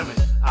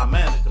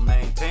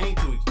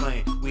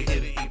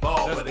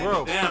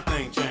bro. Damn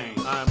thing changed.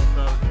 All right, I'm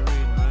gonna start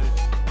reading,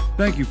 right?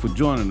 Thank you for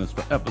joining us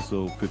for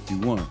episode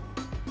 51,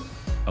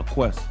 A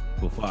Quest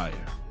for Fire.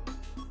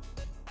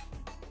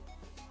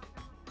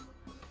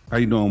 How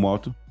you doing,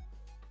 Walter?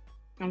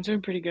 I'm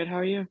doing pretty good. How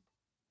are you?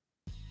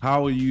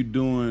 How are you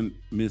doing,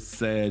 Miss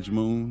Sag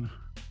Moon?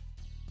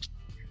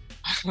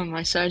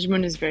 My Sag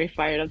Moon is very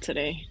fired up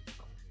today.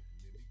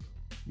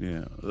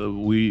 Yeah,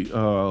 we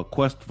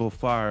quest for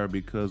fire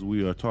because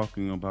we are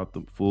talking about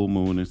the full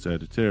moon in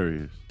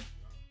Sagittarius.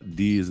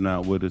 D is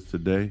not with us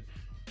today.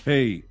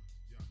 Hey,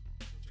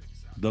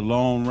 the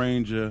Lone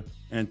Ranger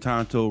and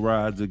Tonto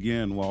rides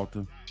again,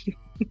 Walter.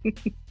 You're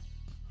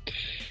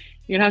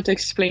gonna have to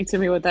explain to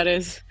me what that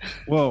is.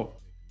 Well,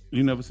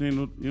 you never seen,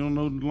 you don't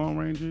know who the Lone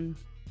Ranger is?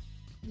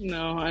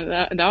 No,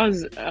 that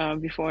was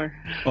before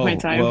my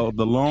time. Well,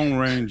 the Lone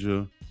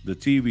Ranger, the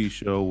TV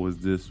show, was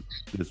this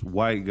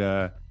white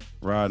guy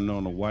riding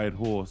on a white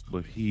horse,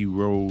 but he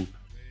wore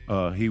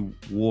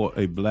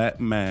a black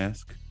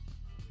mask,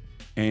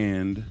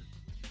 and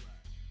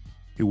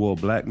he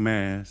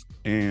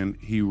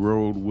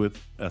rode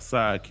with a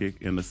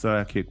sidekick, and the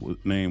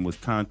sidekick name was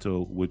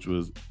Tonto, which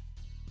was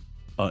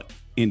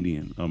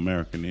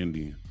American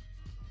Indian.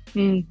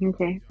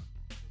 Okay.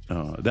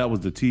 That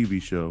was the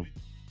TV show.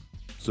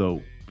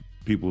 So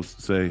people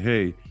say,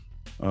 hey,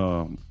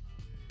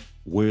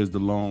 where's the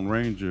Lone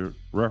Ranger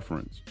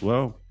reference?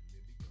 Well,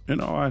 in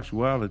all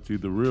actuality,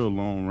 the real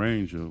Lone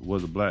Ranger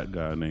was a black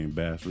guy named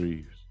Bass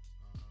Reeves.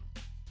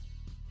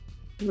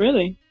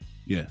 Really?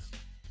 Yes.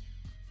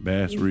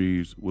 Bass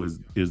Reeves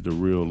is the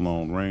real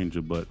Lone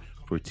Ranger, but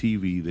for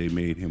TV, they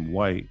made him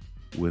white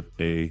with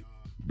a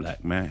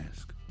black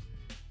mask.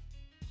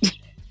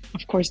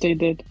 Of course they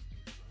did.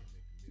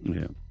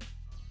 Yeah.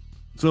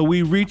 So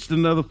we reached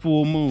another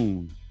full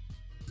moon.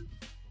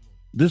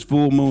 This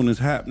full moon is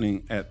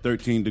happening at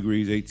 13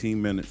 degrees,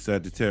 18 minutes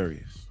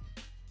Sagittarius,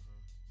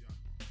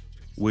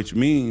 which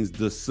means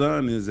the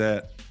sun is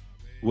at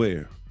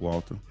where,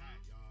 Walter?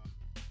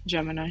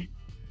 Gemini.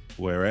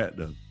 Where at,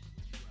 though?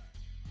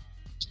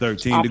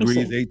 13 Opposite.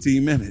 degrees,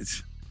 18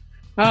 minutes.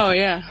 Oh,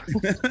 yeah.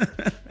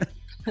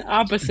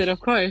 Opposite, of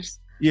course.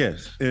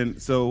 Yes.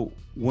 And so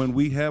when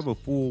we have a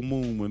full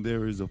moon, when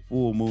there is a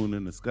full moon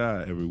in the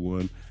sky,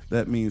 everyone,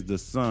 that means the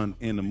sun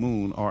and the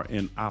moon are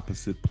in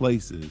opposite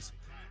places.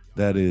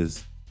 That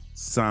is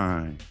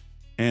sign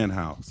and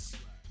house.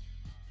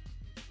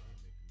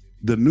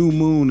 The new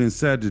moon in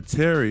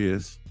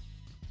Sagittarius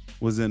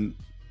was in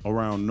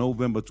around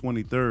November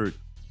 23rd,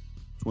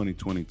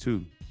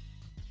 2022.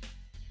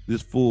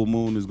 This full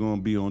moon is going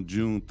to be on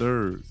June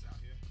 3rd,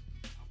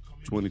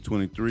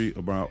 2023,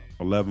 about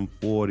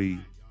 11:40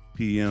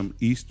 p.m.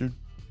 Eastern.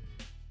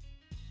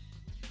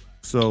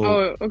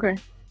 Oh, okay.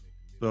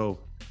 So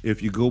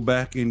if you go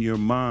back in your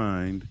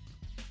mind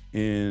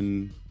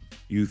and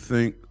you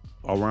think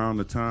around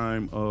the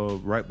time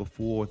of right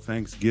before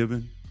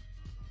Thanksgiving,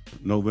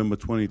 November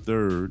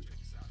 23rd,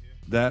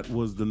 that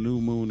was the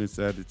new moon in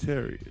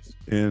Sagittarius.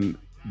 And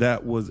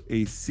that was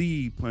a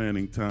seed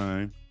planting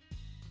time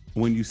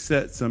when you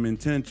set some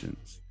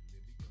intentions.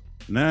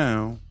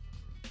 Now,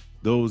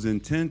 those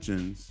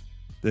intentions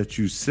that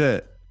you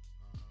set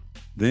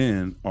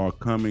then are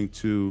coming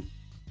to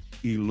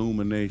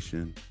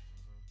illumination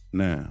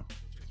now.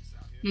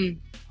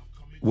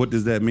 What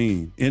does that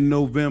mean? In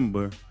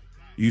November,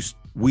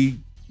 we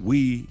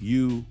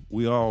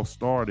all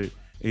started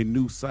a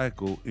new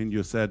cycle in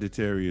your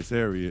Sagittarius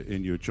area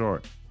in your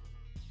chart.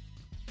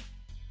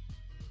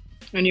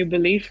 A new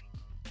belief?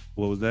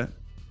 What was that?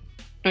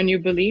 A new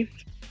belief?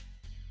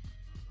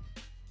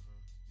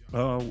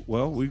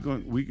 Well,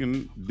 we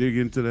can dig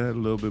into that a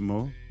little bit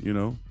more,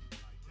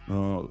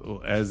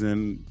 as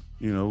in,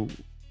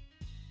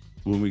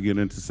 when we get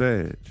into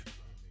Sag.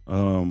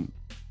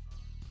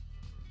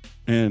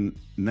 And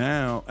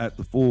now at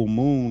the full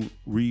moon,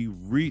 we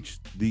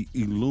reached the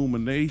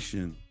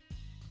illumination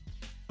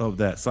of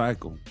that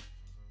cycle.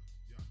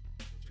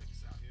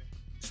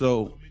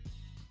 So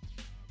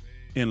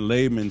in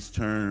layman's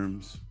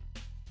terms,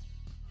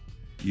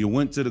 you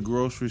went to the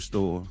grocery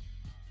store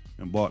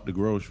and bought the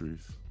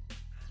groceries.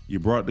 You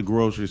brought the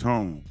groceries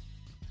home.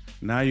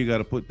 Now you got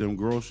to put them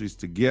groceries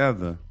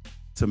together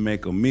to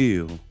make a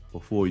meal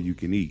before you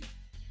can eat,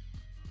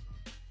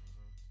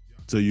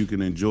 so you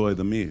can enjoy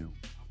the meal.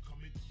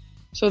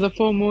 So the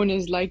full moon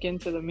is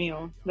likened to the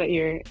meal that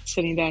you're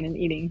sitting down and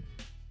eating.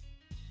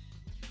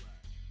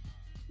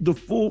 The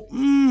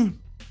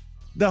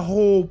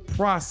whole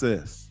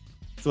process.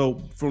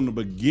 So from the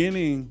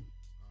beginning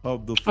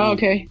of the full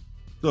okay.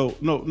 So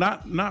no,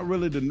 not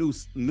really the new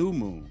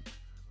moon,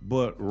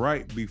 but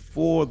right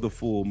before the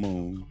full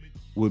moon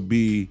would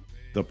be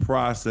the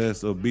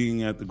process of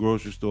being at the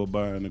grocery store,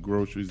 buying the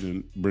groceries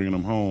and bringing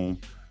them home.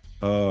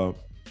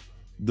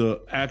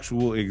 The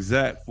actual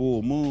exact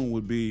full moon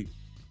would be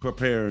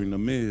preparing the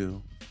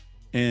meal,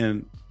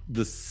 and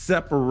the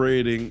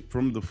separating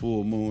from the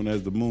full moon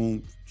as the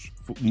moon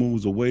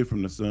moves away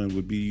from the sun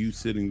would be you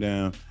sitting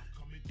down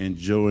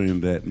enjoying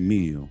that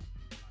meal.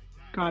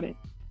 Got it.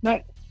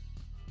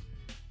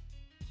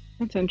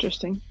 That's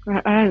interesting.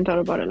 I hadn't thought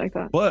about it like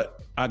that. But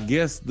I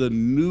guess the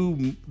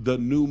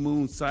new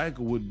moon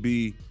cycle would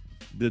be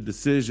the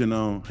decision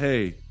on,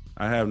 hey,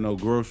 I have no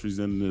groceries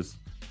in this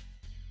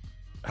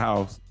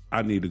house.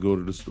 I need to go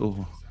to the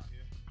store.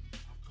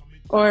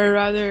 Or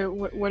rather,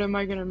 what am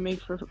I gonna make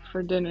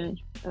for dinner?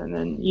 And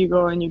then you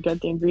go and you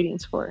get the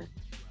ingredients for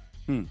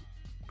it.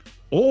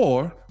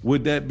 Or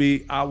would that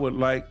be, I would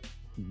like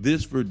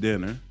this for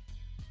dinner?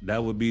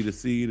 That would be the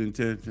seed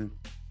intention,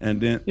 and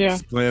then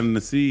planting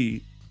the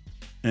seed,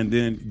 and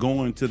then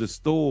going to the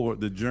store,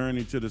 the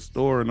journey to the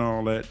store and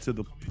all that, to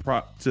the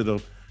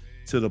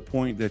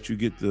point that you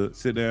get to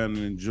sit down and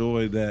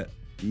enjoy that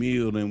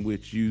meal in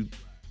which you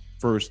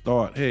first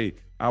thought, hey,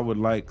 I would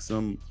like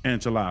some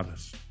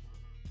enchiladas.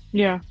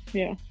 Yeah.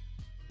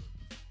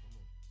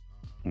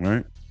 All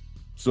right.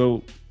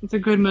 So it's a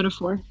good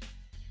metaphor.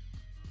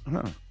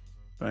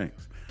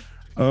 Thanks.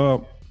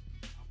 Now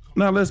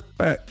let's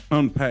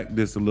unpack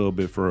this a little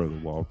bit further,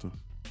 Walter.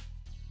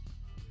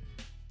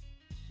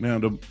 Now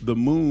the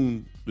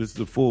moon, this is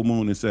the full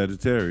moon in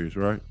Sagittarius,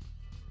 right?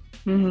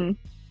 Mm-hmm.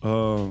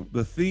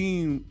 The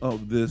theme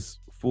of this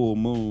full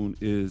moon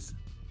is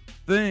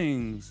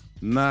things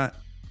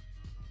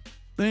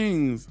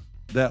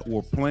that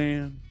were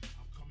planned,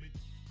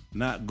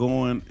 not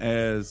going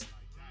as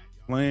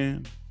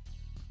planned,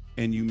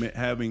 and you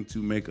having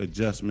to make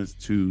adjustments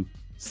to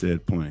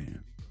said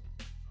plan.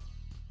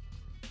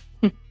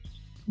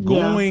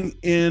 Going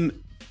in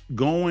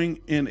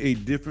a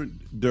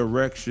different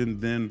direction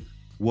than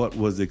what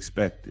was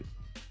expected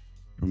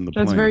from the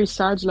plan. That's very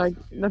Sag-like.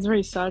 That's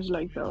very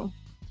Sag-like, though.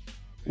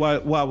 Why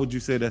would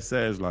you say that's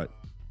Sag-like?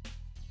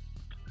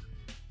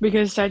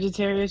 Because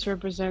Sagittarius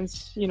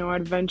represents,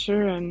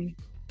 adventure, and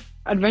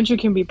adventure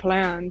can be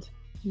planned,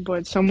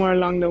 but somewhere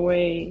along the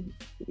way,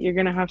 you're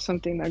gonna have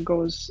something that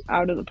goes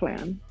out of the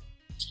plan.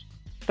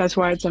 That's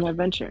why it's an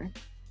adventure.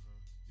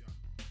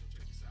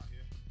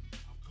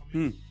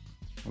 I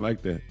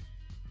like that.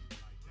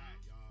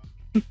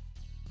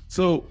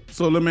 So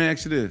let me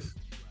ask you this.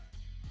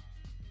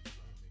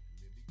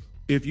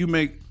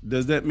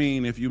 Does that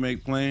mean if you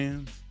make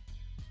plans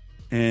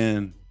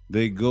and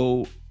they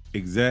go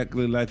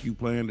exactly like you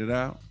planned it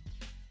out,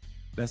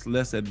 that's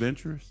less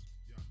adventurous?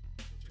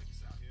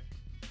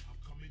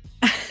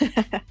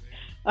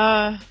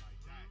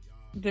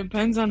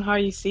 Depends on how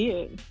you see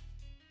it.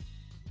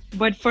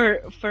 But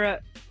for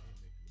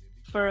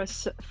a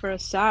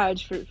Sag,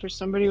 for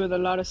somebody with a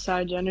lot of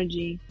Sag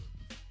energy,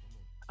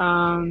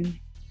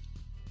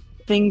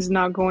 things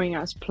not going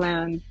as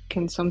planned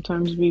can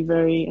sometimes be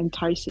very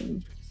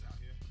enticing.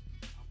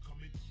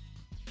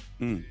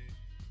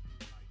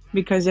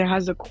 Because it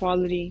has a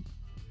quality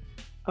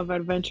of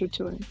adventure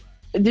to it.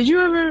 Did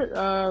you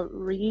ever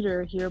read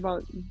or hear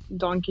about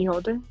Don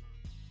Quixote?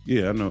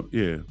 Yeah, I know.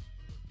 Yeah,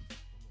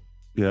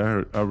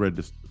 I read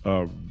this.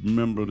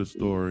 Remember the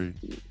story.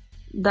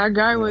 That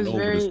guy was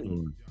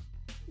very.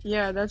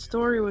 Yeah, that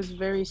story was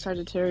very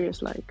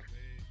Sagittarius-like.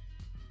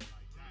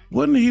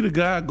 Wasn't he the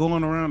guy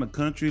going around the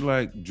country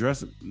like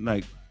dressing,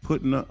 like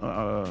putting?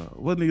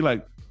 Wasn't he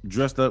like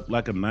dressed up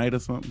like a knight or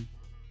something?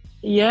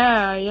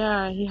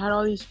 Yeah. He had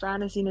all these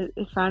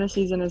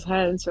fantasies in his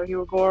head, so he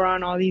would go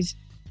around all these,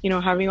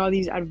 having all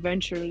these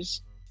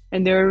adventures,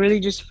 and they were really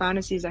just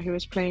fantasies that he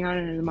was playing out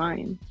in his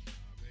mind.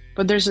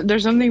 But there's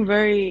something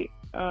very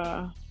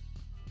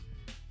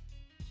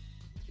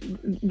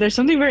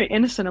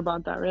innocent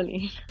about that,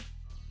 really.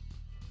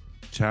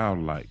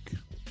 Childlike,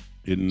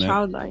 isn't that?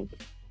 Childlike.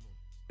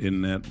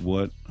 Isn't that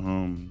what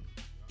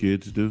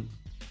kids do?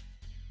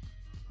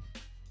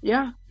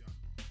 Yeah,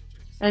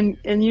 and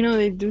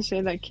they do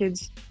say that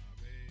kids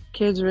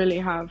really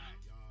have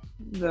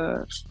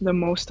the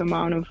most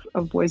amount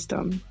of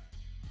wisdom.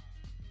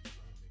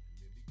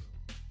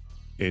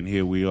 And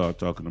here we are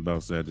talking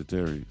about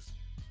Sagittarius.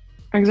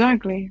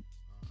 Exactly.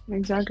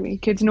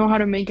 Kids know how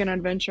to make an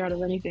adventure out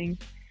of anything.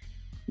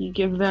 You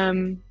give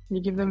them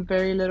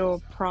very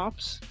little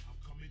props,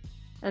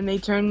 and they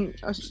turn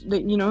a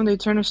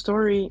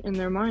story in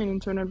their mind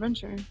into an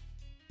adventure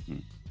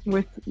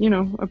with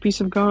a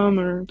piece of gum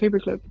or a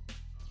paperclip.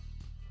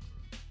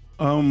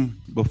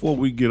 Before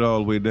we get all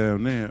the way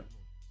down there,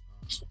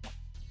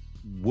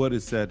 what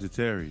is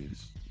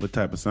Sagittarius? What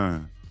type of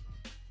sign?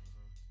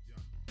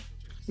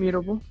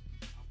 Mutable.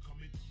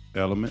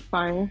 Element?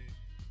 Fire.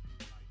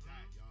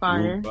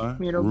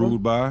 Mutable.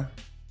 Ruled by?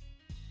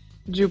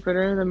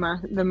 Jupiter,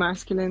 the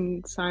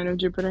masculine sign of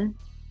Jupiter.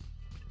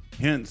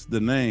 Hence the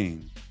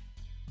name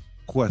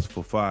Quest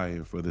for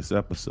Fire for this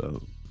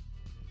episode.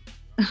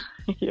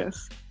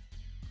 Yes.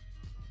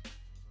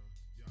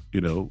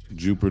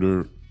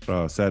 Jupiter,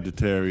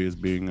 Sagittarius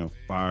being a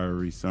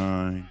fiery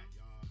sign.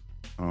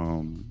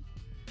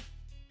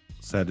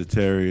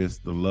 Sagittarius,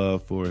 the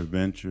love for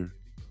adventure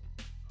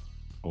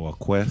or a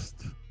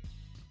quest.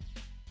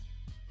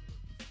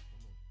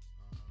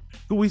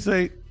 Could we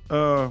say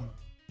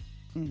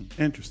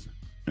interesting.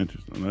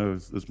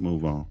 Let's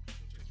move on.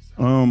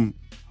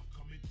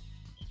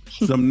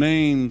 Some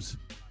names.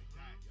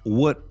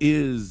 What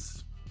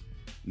is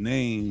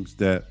names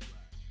that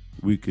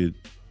we could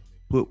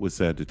put with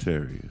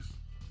Sagittarius?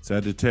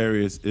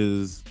 Sagittarius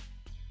is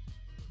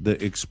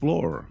the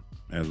explorer,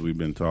 as we've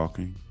been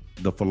talking,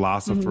 the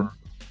philosopher,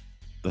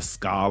 the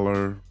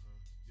scholar,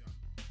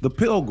 the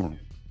pilgrim.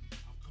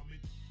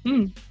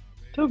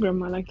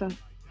 Pilgrim, I like that.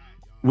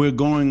 We're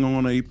going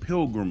on a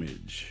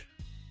pilgrimage.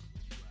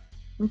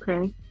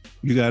 Okay.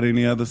 You got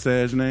any other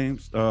Sag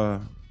names? I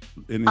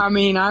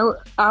mean, I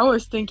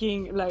was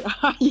thinking like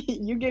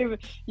you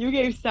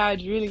gave Sag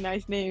really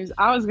nice names.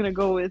 I was gonna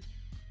go with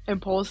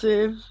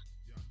impulsive,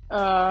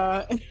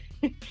 know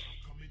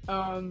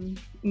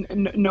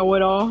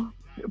it all,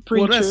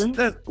 preacher. Well,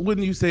 that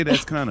wouldn't you say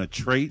that's kind of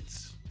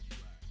traits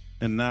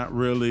and not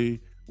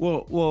really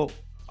well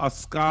a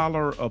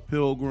scholar, a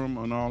pilgrim,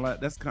 and all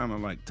that. That's kind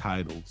of like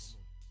titles.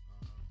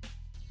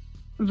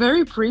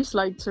 Very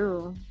priest-like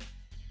too.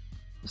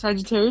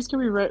 Sagittarius can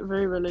be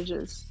very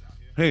religious.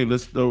 Hey,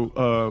 let's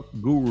go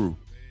guru.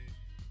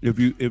 If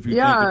you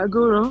Yeah, think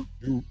guru.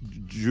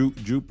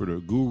 Jupiter,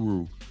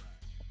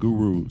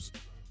 gurus,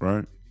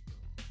 right?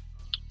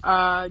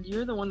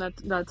 You're the one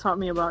that taught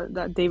me about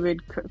that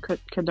David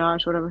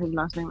Kadash, whatever his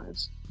last name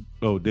is.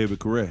 Oh, David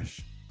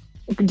Koresh.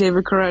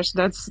 David Koresh.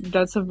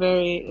 That's a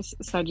very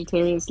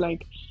Sagittarius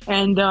like,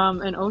 and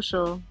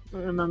Osho.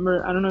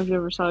 Remember, I don't know if you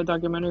ever saw a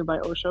documentary by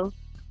Osho,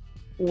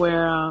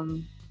 where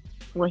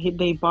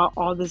they bought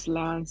all this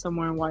land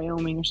somewhere in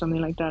Wyoming or something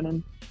like that,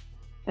 and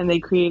they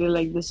created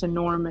like this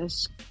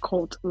enormous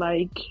cult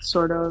like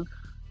sort of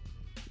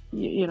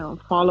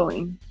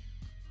following.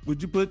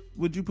 Would you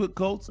put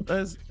cults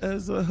as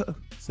a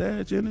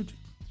Sag energy?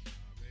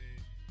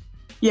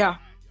 Yeah,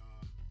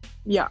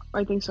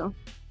 I think so.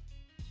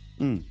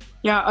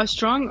 Yeah, a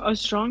strong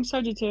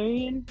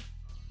Sagittarian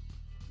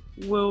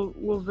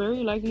will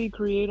very likely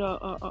create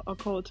a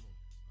cult.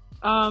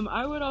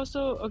 I would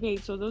also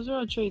so those are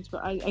our traits,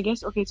 but I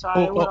guess so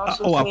I would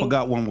also say, I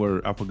forgot one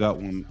word. I forgot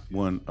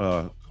one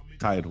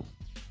title.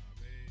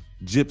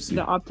 Gypsy.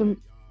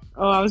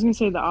 I was gonna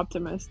say the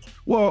optimist.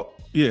 Well,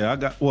 yeah,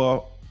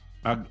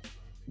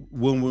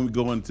 when we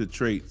go into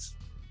traits,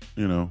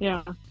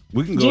 Yeah,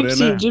 we can go there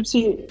now.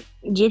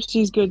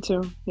 Gypsy's good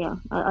too. Yeah,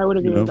 I would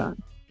agree with that.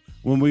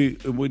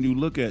 When you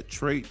look at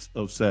traits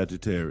of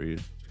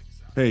Sagittarius,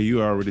 hey,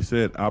 you already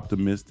said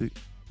optimistic,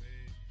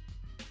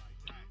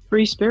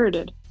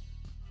 free-spirited,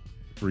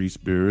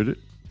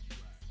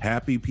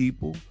 happy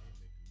people,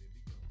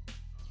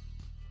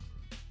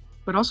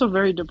 but also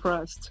very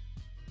depressed,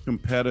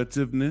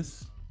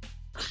 competitiveness,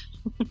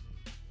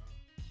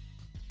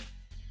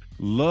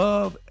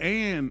 love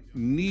and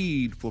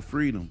need for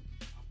freedom.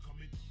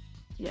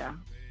 Yeah,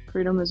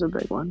 freedom is a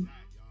big one.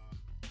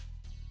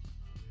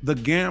 The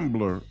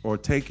gambler or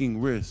taking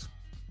risk.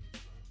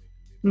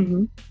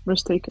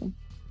 Risk taker.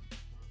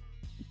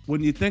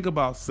 When you think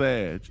about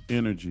Sag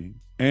energy,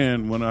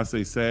 and when I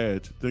say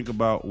Sag, think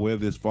about where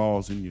this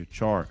falls in your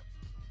chart.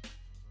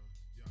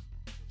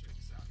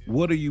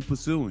 What are you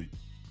pursuing?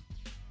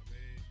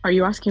 Are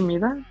you asking me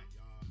that?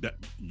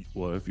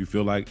 Well, if you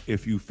feel like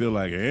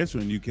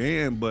answering, you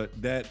can, but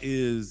that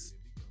is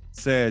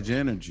Sag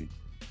energy.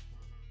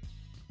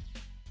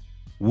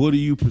 What are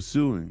you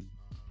pursuing?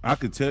 I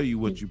could tell you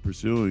what you're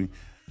pursuing.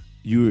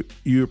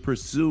 You're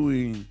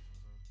pursuing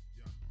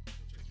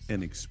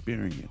an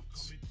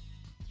experience.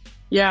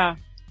 Yeah,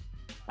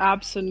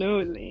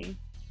 absolutely.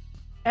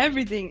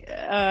 Everything.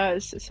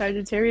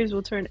 Sagittarius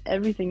will turn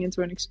everything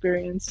into an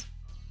experience.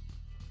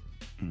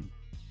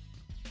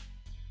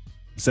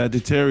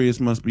 Sagittarius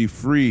must be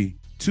free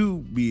to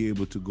be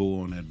able to go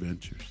on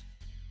adventures.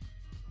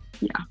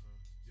 Yeah.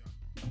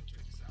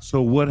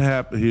 So what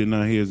happened here?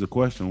 Now here's a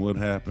question. What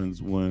happens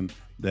when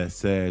that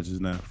Sag is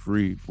not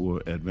free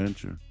for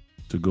adventure,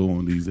 to go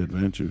on these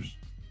adventures?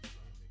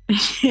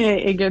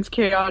 It gets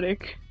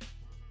chaotic.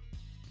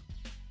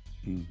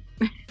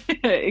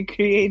 It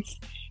creates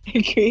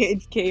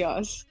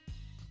chaos.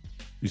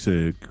 You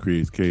say it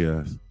creates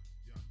chaos.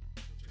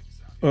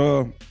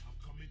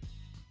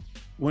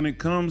 When it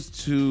comes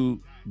to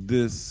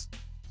this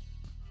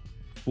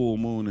full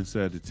moon in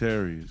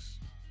Sagittarius,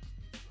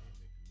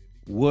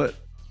 what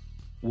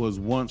was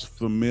once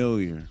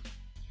familiar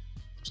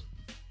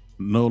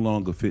no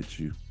longer fits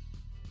you?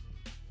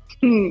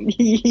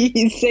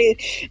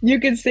 You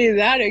could say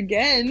that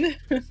again.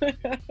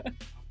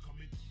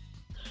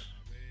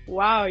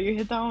 Wow, you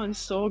hit that one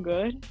so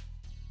good.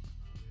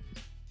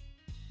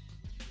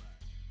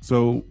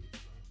 So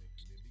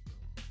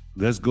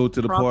let's go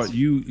to the Props. part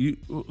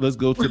let's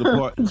go to the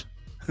part.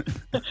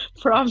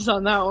 Props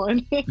on that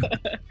one.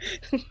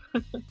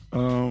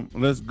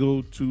 Let's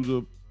go to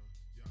the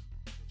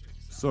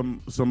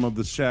some of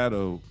the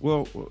shadow.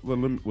 Well, let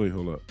me wait.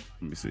 Hold up.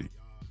 Let me see.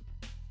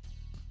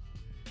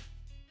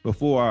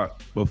 Before I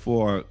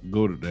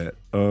go to that,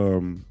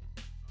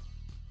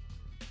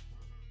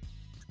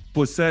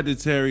 for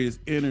Sagittarius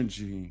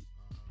energy,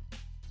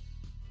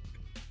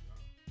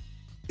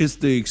 it's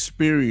the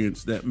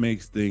experience that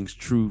makes things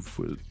true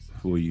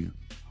for you.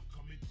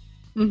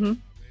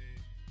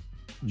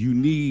 You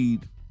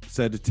need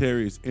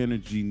Sagittarius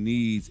energy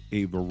needs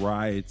a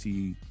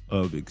variety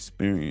of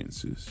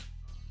experiences.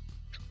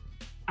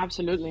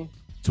 Absolutely.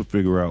 To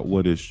figure out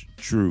what is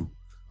true.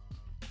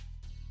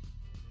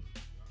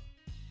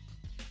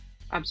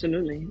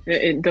 Absolutely.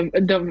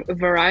 The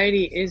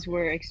variety is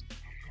where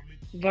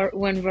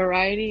when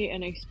variety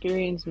and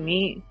experience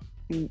meet,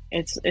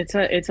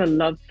 it's a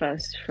love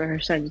fest for her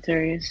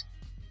Sagittarius.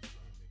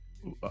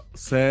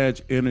 Sag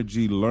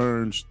energy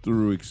learns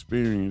through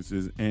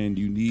experiences, and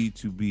you need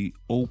to be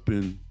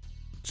open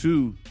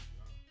to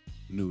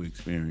new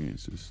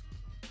experiences.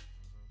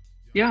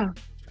 Yeah,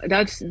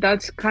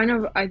 that's kind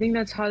of, I think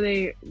that's how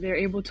they're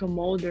able to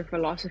mold their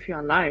philosophy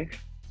on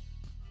life,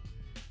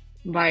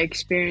 by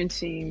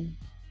experiencing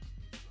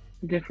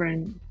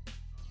different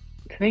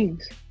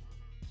things,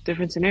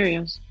 different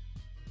scenarios.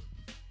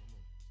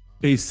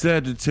 A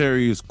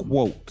Sagittarius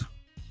quote.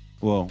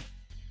 Well,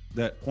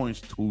 that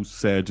points to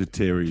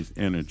Sagittarius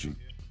energy.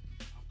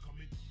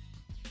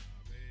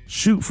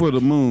 Shoot for the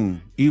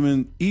moon.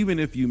 Even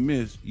if you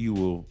miss, you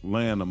will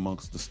land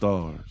amongst the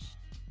stars.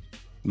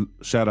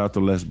 Shout out to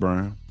Les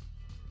Brown.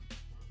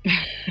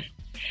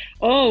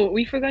 Oh,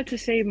 we forgot to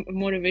say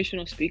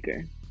motivational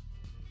speaker.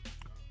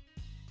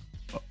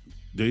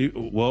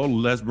 Well,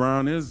 Les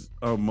Brown is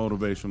a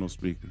motivational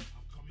speaker.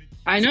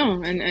 I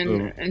know,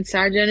 and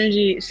Sag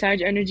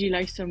energy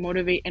likes to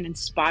motivate and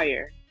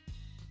inspire.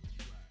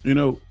 You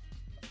know,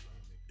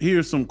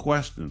 here's some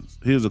questions.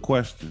 Here's a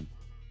question.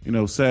 You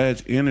know,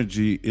 Sag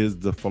energy is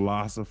the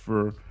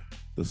philosopher,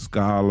 the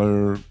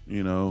scholar,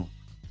 you know,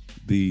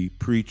 the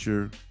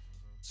preacher.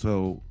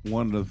 So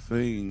one of the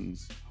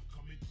things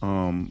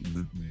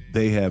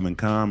they have in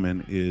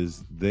common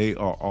is they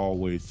are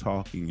always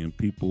talking and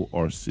people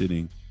are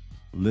sitting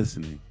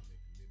listening.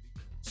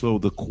 So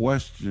the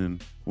question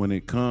when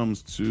it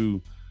comes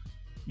to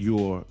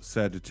your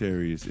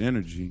Sagittarius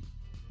energy,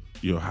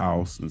 your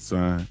house and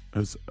sign,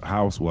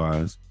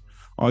 house-wise,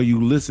 are you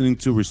listening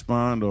to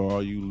respond, or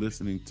are you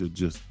listening to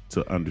just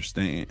to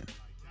understand?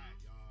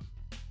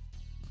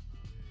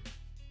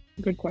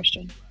 Good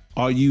question.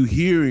 Are you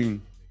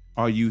hearing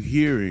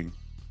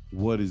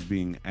what is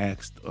being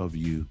asked of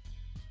you?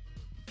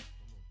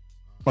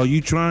 Are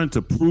you trying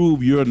to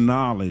prove your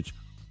knowledge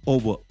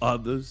over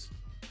others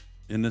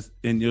in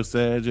your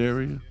Sag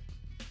area?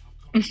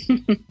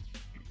 You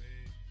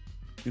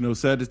know,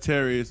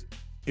 Sagittarius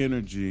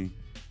energy,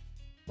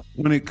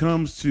 when it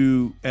comes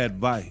to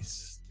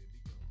advice,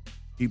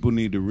 people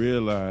need to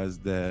realize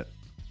that,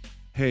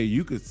 hey,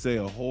 you could say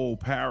a whole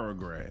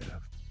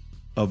paragraph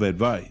of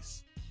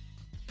advice.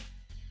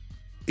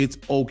 It's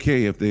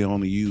okay if they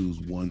only use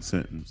one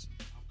sentence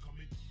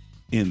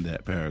in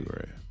that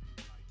paragraph.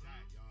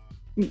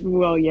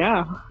 Well,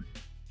 yeah.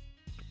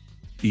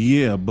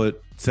 Yeah,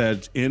 but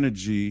Sag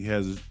energy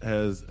has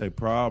a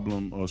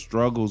problem or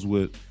struggles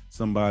with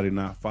somebody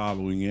not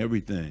following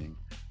everything.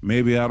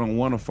 Maybe I don't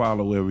want to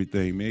follow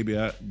everything. Maybe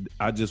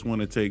I just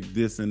want to take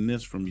this and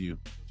this from you.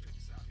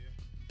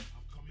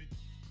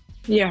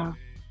 Yeah.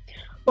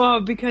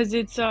 Well, because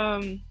it's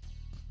the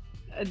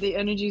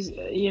energies,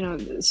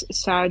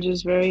 Sag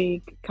is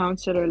very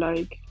counselor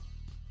like,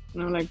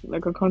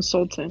 like a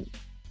consultant.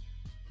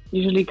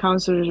 Usually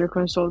counselors or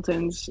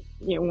consultants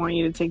want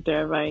you to take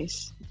their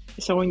advice.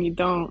 So when you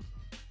don't,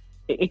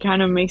 it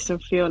kind of makes them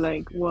feel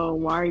like, well,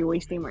 why are you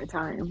wasting my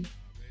time?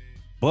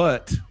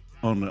 But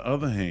on the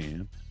other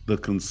hand, the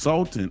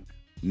consultant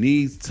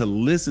needs to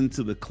listen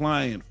to the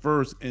client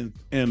first and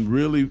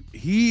really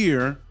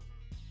hear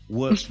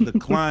what the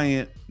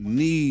client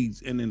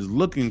needs and is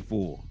looking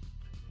for.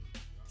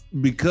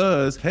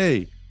 Because,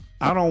 hey,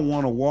 I don't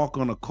want to walk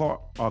on a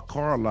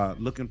car lot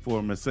looking for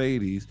a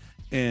Mercedes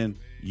and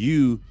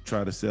you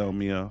try to sell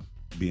me a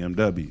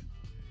BMW.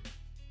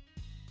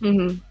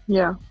 Mm-hmm.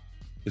 Yeah.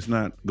 It's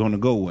not going to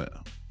go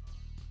well.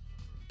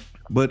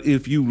 But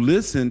if you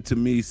listen to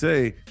me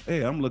say,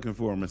 hey, I'm looking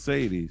for a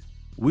Mercedes,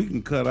 we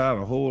can cut out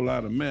a whole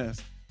lot of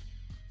mess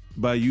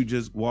by you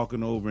just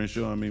walking over and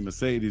showing me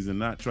Mercedes and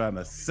not trying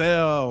to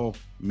sell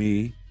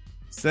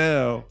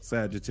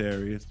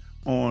Sagittarius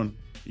on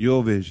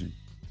your vision.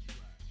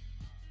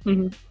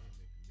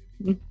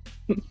 Mm-hmm.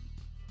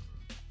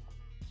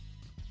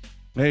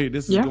 Hey,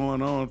 this is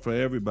going on for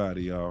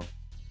everybody, y'all.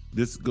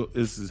 This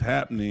is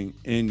happening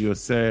in your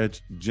Sag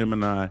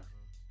Gemini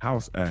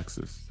house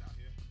axis,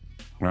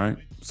 right?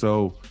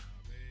 So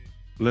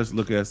let's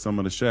look at some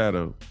of the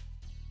shadow.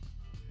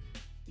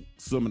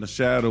 Some of the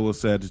shadow of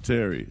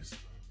Sagittarius.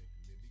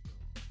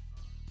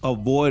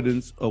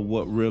 Avoidance of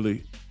what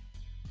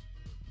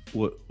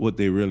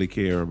they really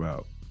care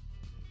about.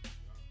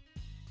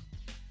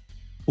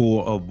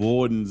 Or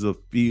avoidance of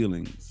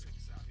feelings.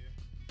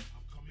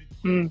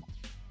 Big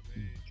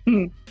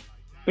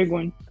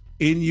one.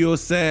 In your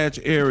Sag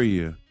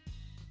area,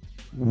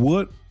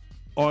 what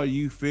are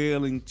you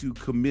failing to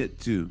commit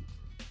to?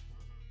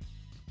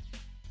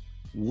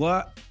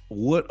 What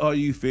are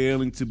you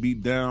failing to be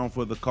down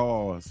for the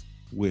cause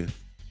with?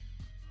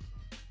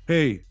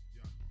 Hey,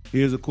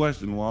 here's a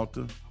question,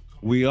 Walter.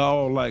 We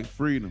all like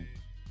freedom,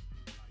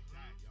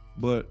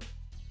 but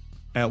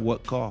at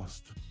what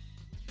cost?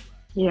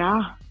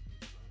 Yeah,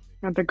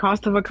 at the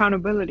cost of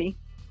accountability.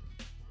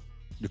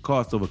 The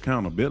cost of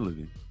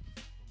accountability.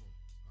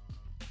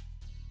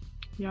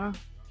 Yeah.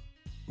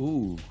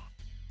 Ooh.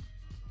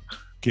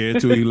 Care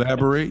to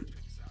elaborate?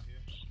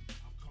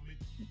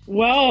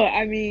 Well,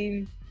 I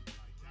mean,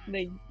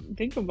 like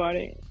think about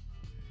it.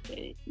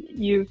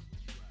 You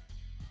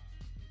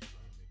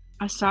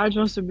a Sag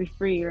wants to be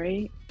free,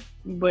 right?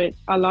 But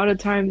a lot of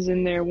times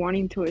in there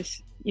wanting to,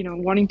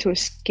 wanting to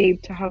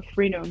escape to have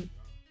freedom,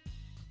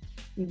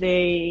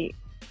 they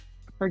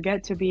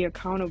forget to be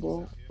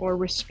accountable or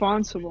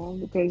responsible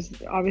because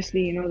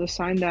obviously, the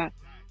sign that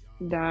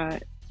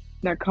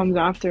that comes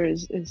after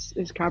is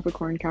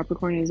Capricorn.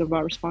 Capricorn is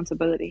about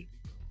responsibility.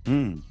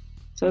 Mm.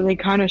 So they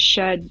kind of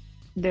shed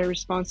their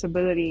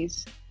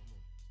responsibilities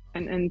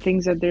and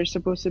things that they're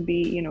supposed to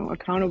be,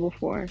 accountable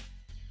for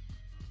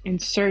in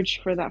search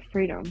for that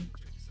freedom.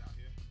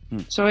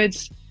 So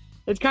it's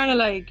kind of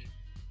like,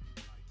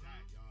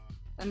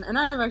 and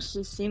I've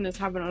actually seen this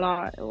happen a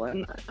lot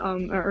when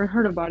or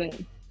heard about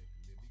it.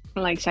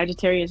 Like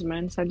Sagittarius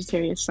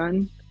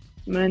sun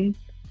men,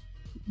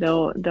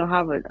 they'll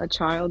have a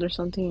child or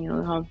something,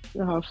 they'll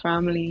have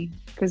family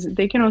because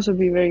they can also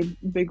be very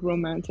big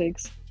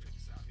romantics.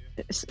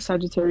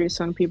 Sagittarius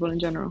sun people in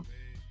general.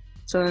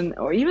 So then,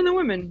 or even the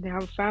women, they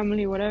have a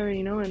family, whatever,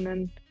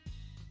 and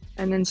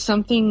then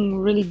something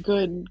really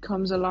good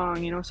comes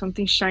along,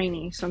 something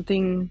shiny,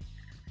 something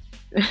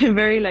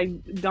very like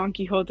Don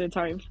Quixote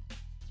type.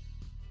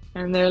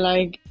 And they're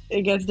like,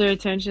 it gets their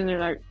attention. They're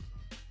like,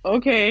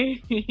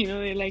 okay,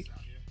 they like,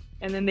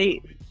 and then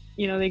they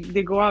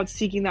go out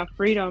seeking that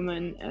freedom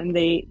and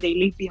they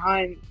leave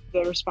behind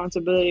the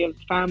responsibility of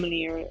the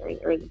family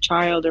or the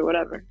child or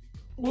whatever.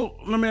 Well,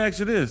 let me ask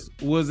you this: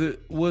 was it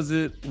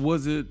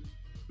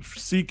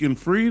seeking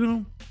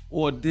freedom,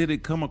 or did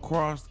it come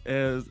across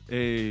as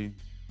a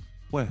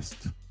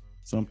quest,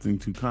 something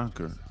to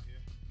conquer?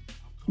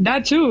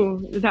 That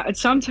too. That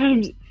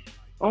sometimes.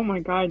 Oh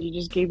my God! You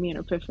just gave me an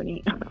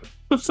epiphany.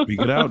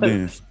 Speak it out,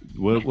 then.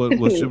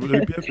 What's your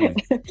epiphany?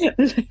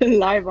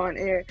 Live on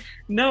air.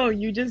 No,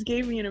 you just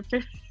gave me an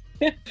epiphany.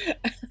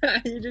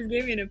 You just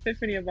gave me an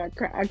epiphany about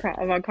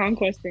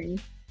conquesting.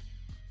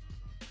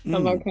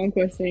 About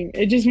conquesting.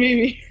 It just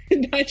made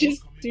me. That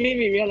just made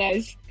me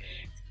realize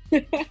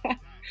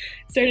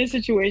certain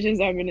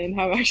situations I've been in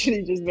have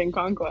actually just been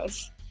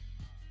conquests.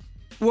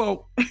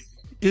 Well,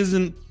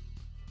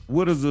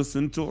 what is a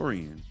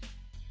centurion?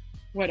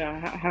 What, a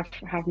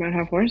half man,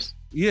 half horse?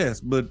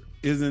 Yes, but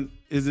is it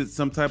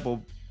some type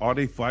of, are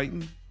they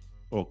fighting?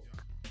 Or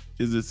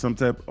is it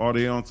are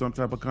they on some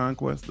type of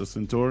conquest, a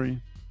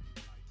centurion?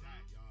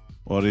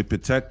 Or are they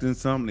protecting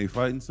something, they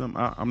fighting something?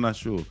 I'm not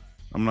sure.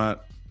 I'm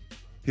not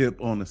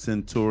hip on the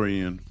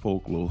centurion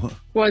folklore.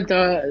 What,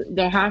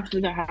 the half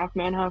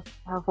man, half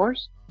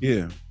horse?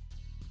 Yeah.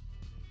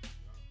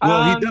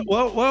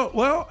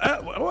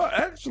 Well,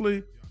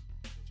 actually,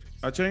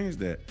 I changed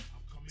that.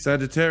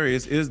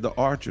 Sagittarius is the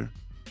archer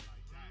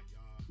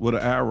with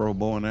an arrow,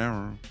 bow and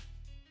arrow.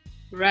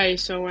 Right.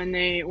 So when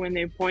they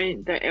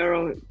point the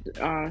arrow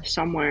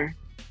somewhere,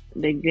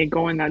 they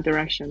go in that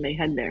direction. They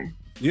head there.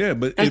 Yeah,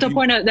 but that's the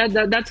point of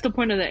that's the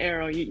point of the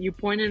arrow. You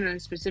point it in a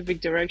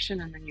specific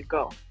direction and then you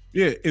go.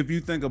 Yeah. If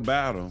you think of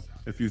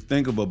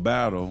a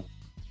battle,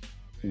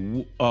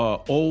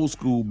 old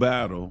school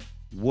battle,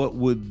 what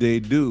would they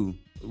do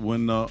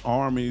when the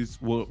armies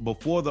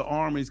before the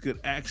armies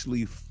could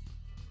actually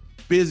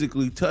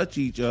physically touch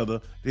each other?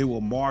 They were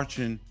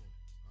marching.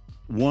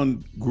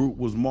 One group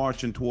was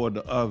marching toward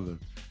the other,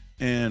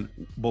 and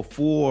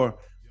before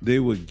they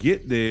would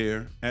get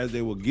there, as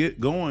they would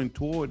going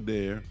toward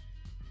there,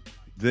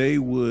 they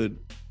would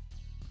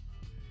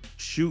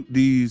shoot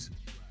these.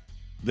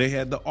 They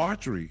had the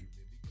archery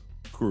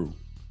crew,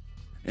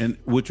 and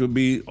which would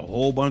be a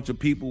whole bunch of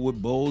people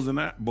with bow and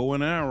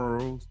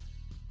arrows,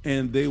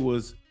 and they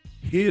was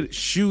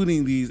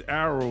shooting these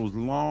arrows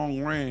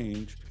long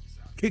range,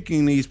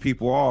 kicking these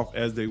people off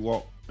as these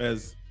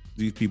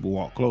people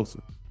walk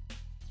closer.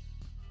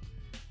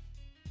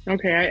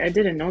 Okay, I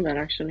didn't know that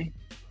actually.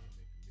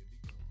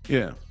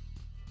 Yeah,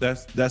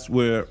 that's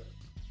where,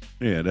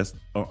 yeah, that's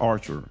an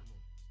archer,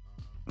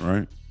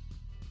 right?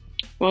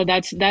 Well,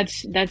 that's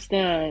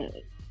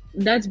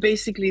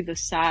basically the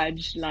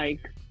Sag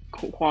like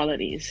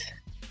qualities.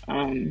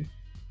 But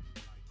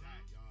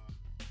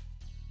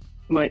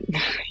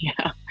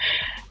yeah,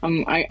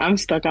 I'm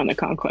stuck on the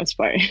conquest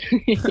part.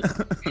 You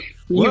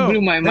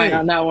blew my mind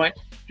on that one.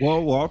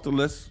 Well, Walter,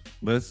 let's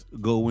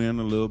go in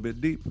a little bit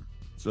deeper.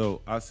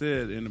 So I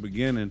said in the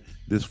beginning,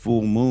 this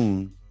full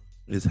moon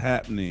is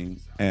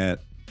happening at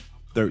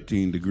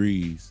 13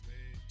 degrees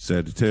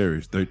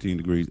Sagittarius, 13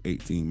 degrees,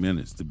 18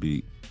 minutes to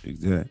be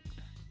exact,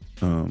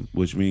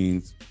 which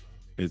means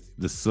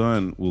the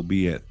sun will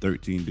be at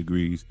 13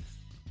 degrees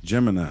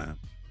Gemini.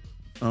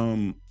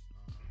 I'm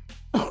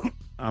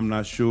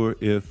not sure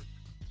if,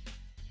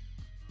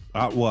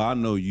 I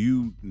know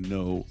you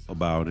know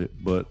about it,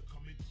 but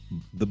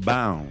the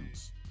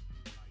bounds.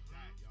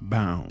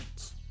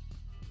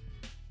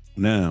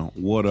 Now,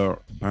 what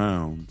are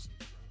bounds?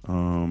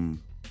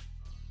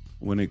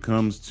 When it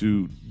comes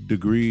to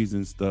degrees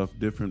and stuff,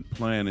 different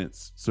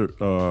planets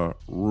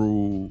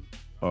rule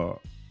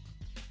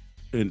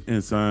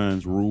and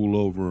signs rule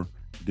over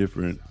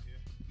different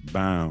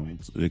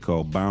bounds. They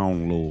call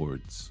bound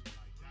lords,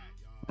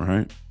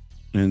 right?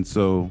 And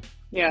so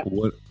Yeah.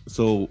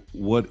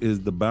 what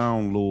is the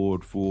bound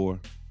lord for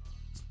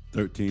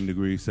 13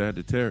 degrees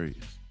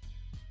Sagittarius?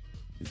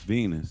 It's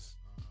Venus.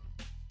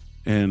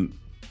 And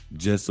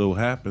just so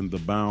happened the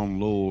bound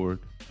lord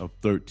of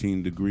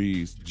 13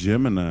 degrees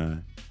Gemini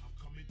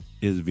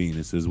is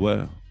Venus as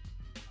well.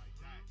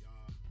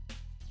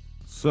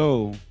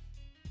 So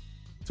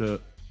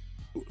to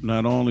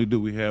not only do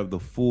we have the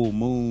full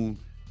moon,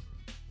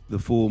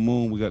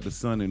 we got the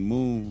sun and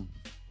moon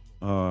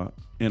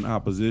in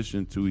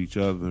opposition to each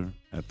other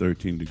at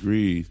 13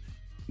 degrees.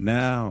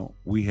 Now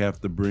we have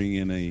to bring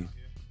in a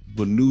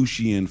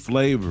Venusian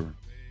flavor.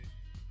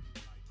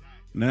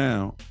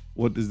 Now,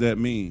 what does that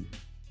mean?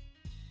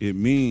 It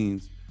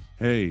means,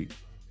 hey,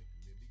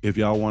 if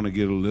y'all want to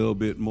get a little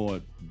bit more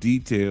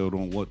detailed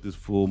on what this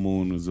full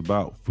moon is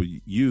about for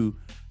you,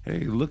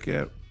 hey, look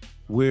at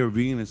where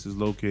Venus is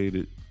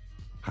located,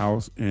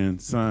 house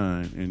and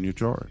sign in your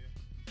chart.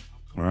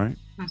 All right.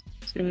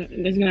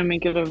 It's gonna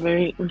make it a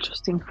very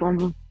interesting full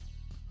moon.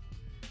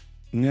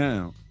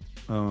 Now,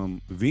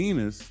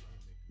 Venus,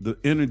 the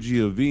energy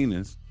of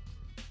Venus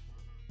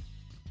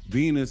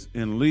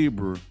in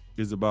Libra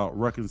is about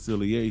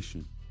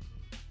reconciliation.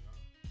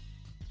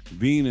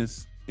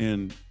 Venus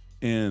in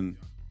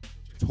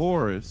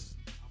Taurus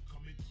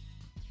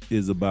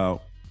is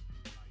about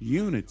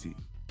unity,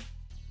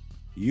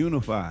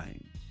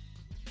 unifying.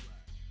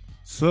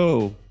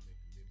 So,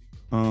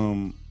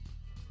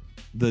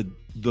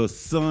 the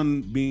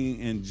sun being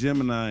in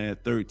Gemini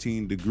at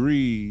 13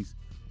 degrees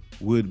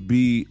would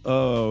be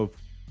of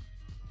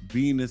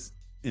Venus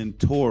in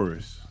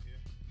Taurus,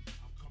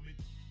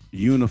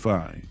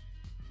 unifying.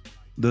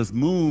 The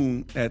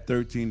moon at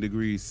 13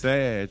 degrees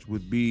Sag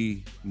would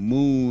be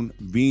moon,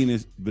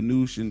 Venus,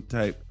 Venusian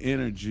type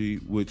energy,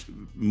 which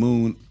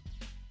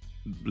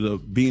the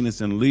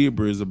Venus in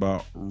Libra is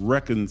about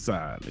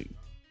reconciling.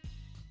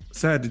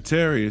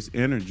 Sagittarius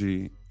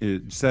energy,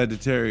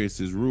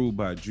 Sagittarius is ruled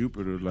by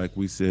Jupiter, like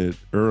we said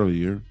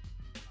earlier.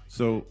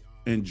 So,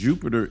 and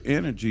Jupiter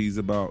energy is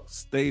about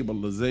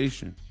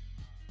stabilization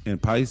in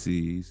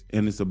Pisces,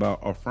 and it's about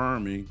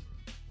affirming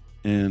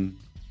in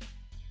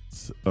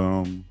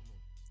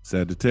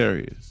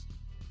Sagittarius.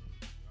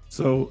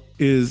 So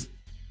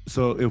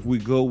if we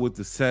go with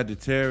the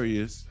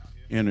Sagittarius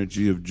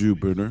energy of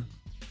Jupiter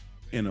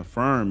in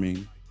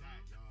affirming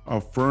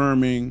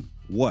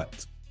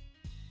what?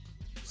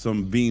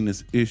 Some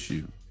Venus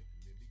issue.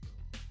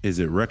 Is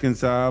it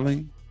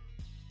reconciling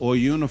or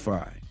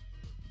unifying?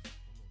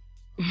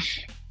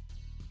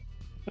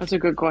 That's a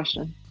good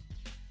question.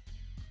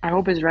 I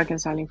hope it's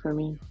reconciling for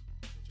me.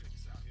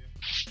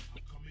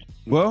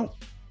 Well,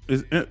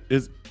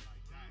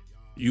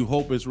 you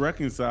hope it's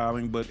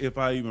reconciling, but if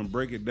I even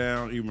break it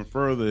down even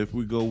further, if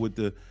we go with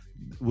the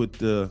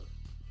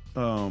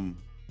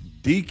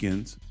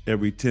deacons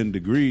every 10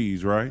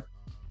 degrees, right?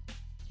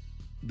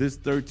 This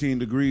 13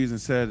 degrees in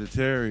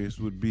Sagittarius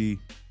would be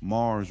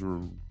Mars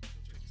rule.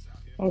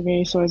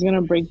 Okay, so it's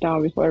gonna break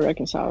down before it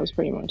reconciles,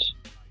 pretty much.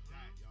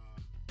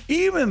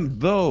 Even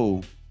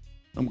though,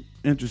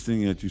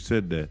 interesting that you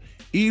said that,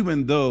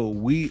 even though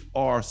we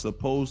are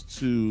supposed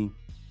to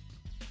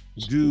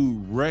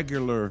do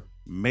regular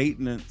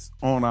maintenance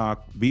on our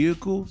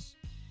vehicles,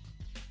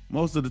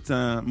 most of the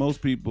time,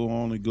 most people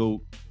only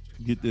go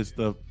get this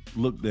stuff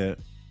looked at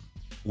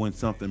when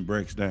something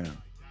breaks down.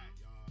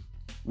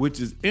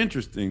 Which is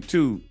interesting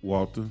too,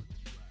 Walter,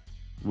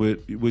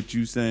 with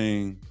you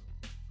saying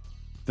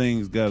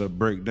things gotta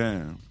break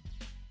down.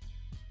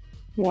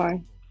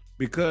 Why?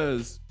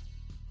 Because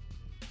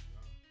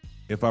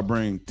if I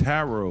bring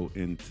tarot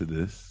into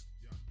this,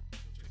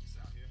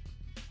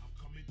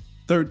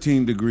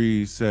 13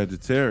 degrees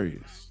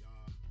Sagittarius.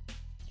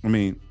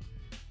 13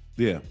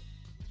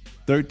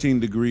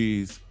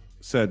 degrees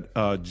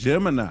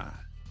Gemini.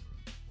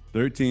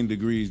 13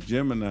 degrees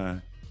Gemini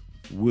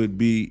would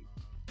be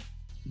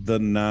the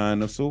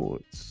 9 of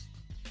Swords.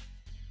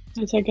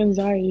 It's like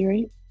anxiety,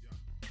 right?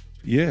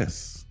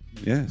 Yes.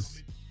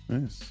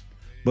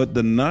 But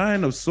the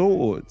 9 of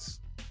Swords,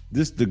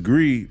 this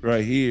degree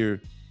right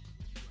here,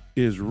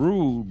 is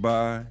ruled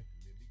by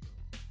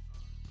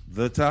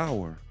the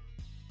Tower.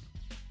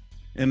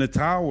 And the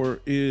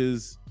Tower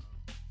is,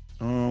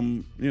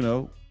 Tower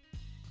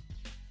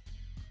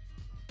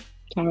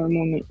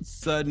moment.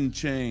 Sudden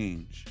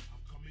change.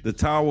 The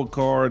Tower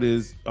card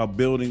is a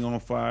building on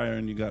fire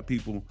and you got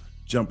people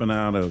jumping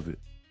out of it.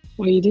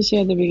 Well, you did say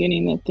at the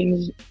beginning that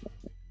things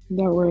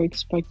that were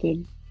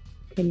expected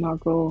could not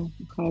go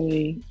how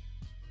they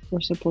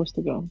were supposed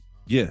to go.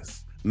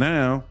 Yes.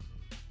 Now,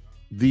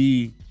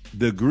 the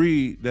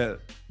degree that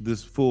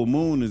this full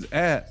moon is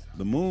at,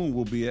 the moon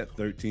will be at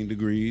 13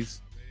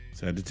 degrees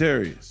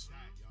Sagittarius,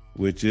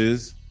 which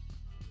is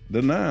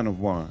the 9 of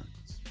Wands.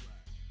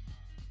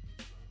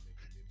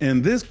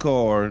 And this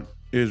card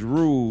is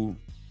ruled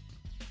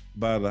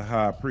by the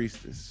High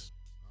Priestess.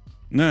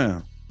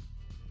 Now,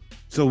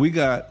 we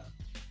got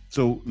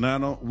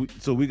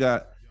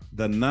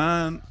the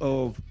 9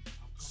 of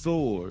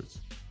Swords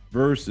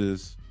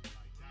versus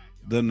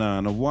the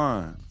 9 of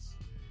Wands.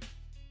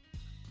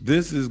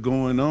 this is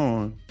going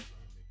on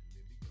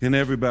in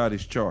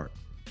everybody's chart.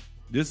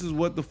 This is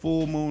what the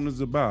full moon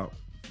is about,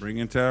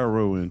 bringing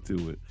tarot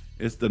into it.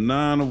 It's the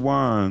 9 of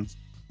Wands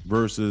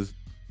versus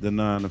the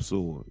 9 of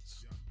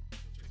Swords,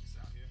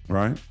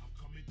 right?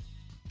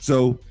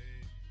 So,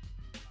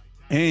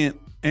 and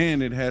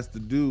it has to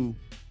do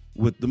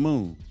with the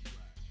moon.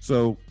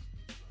 So,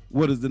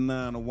 what is the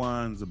 9 of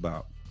Wands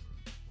about?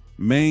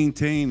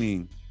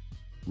 Maintaining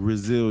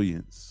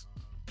resilience.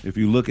 If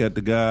you look at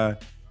the guy,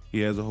 he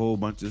has a whole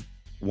bunch of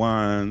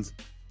wands,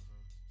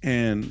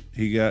 and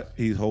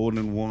he's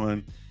holding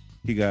one.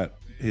 He got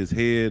his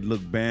head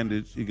look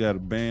bandaged. He got a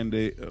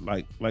band-aid,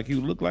 like he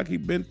looked like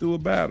he'd been through a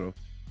battle,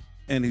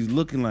 and he's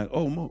looking like,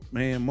 oh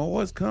man,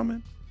 more is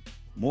coming,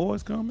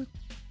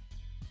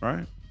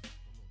 right?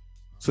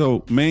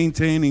 So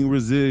maintaining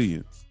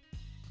resilience,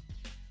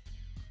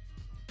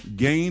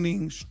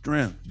 gaining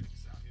strength,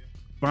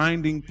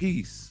 finding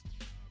peace,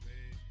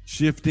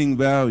 shifting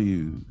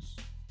values.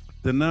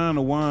 The 9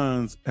 of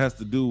Wands has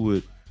to do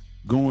with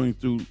going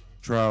through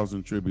trials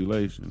and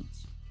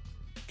tribulations.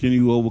 Can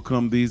you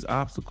overcome these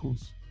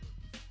obstacles?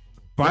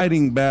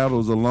 Fighting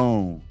battles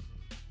alone.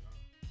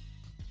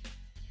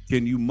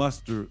 Can you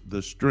muster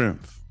the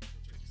strength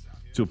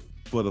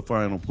for the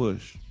final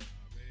push?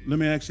 Let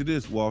me ask you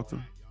this,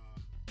 Walter.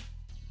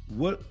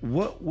 What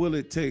will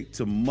it take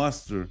to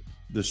muster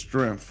the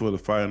strength for the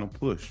final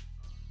push?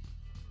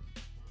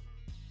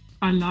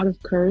 A lot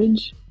of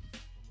courage.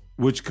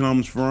 Which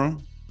comes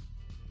from?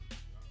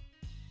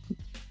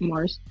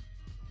 Mars.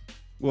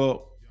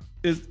 Well,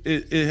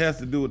 it has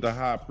to do with the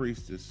High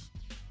Priestess,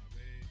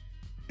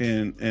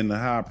 and the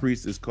High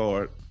Priestess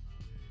card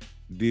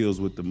deals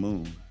with the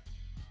moon.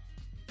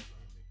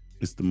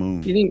 It's the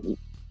moon.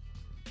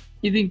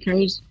 You think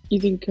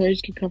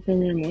courage can come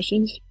from your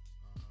emotions?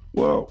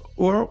 Well,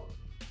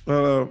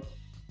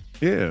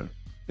 yeah.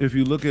 If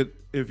you look at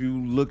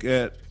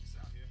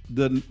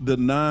the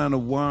 9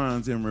 of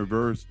Wands in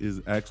reverse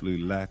is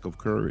actually lack of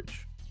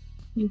courage,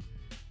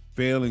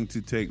 failing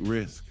to take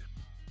risk.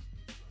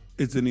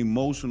 It's an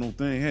emotional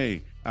thing.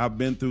 Hey, I've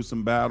been through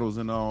some battles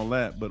and all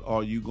that, but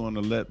are you going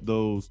to let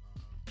those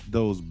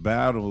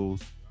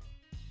battles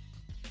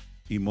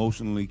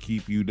emotionally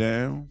keep you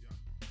down?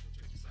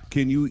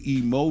 Can you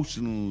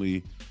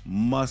emotionally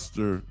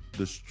muster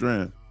the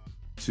strength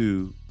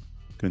to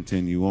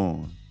continue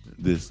on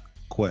this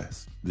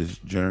quest, this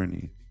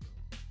journey?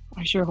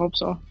 I sure hope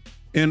so.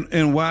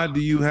 And why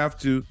do you have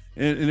to?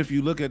 And if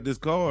you look at this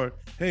card,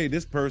 hey,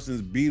 this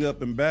person's beat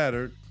up and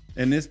battered,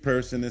 and this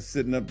person is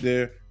sitting up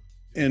there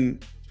in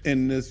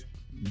this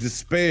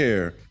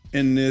despair,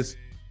 in this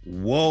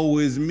woe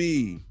is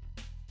me,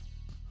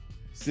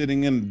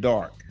 sitting in the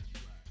dark,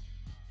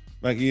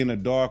 like he in a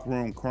dark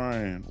room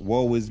crying,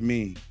 woe is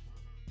me,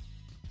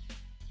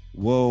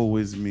 woe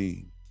is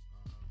me.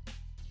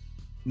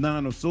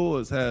 9 of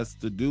Swords has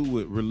to do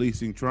with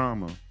releasing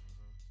trauma,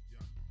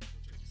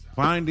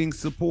 finding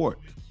support.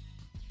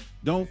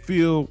 Don't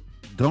feel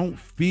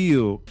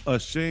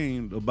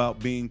ashamed about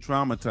being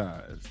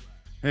traumatized.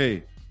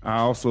 Hey, I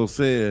also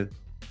said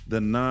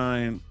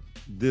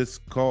this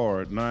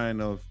card,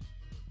 9 of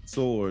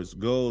Swords,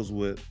 goes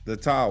with the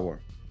Tower,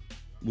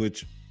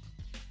 which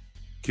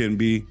can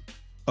be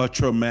a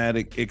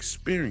traumatic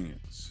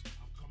experience.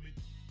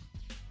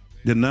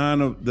 The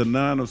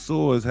 9 of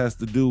Swords has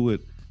to do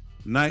with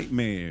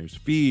nightmares,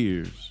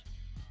 fears,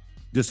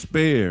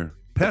 despair,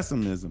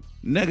 pessimism,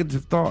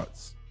 negative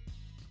thoughts.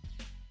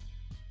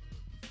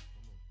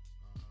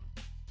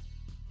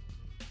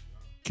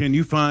 Can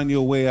you find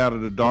your way out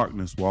of the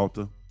darkness,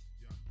 Walter?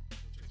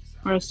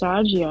 Or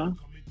Sag, yeah.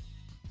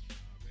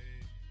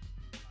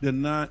 The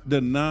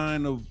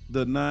nine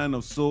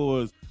of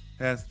Swords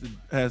has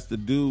to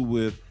do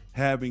with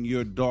having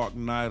your dark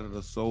night of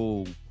the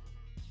soul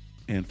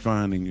and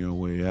finding your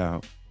way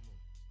out.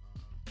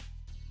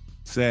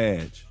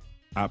 Sag,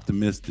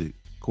 optimistic,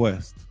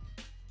 quest.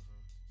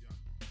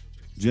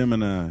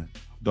 Gemini,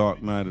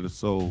 dark night of the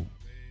soul.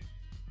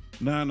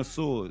 9 of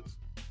Swords.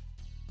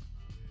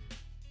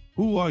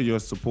 Who are your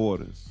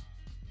supporters?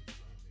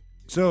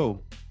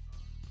 So,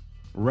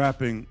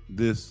 wrapping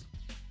this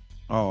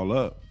all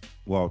up,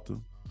 Walter,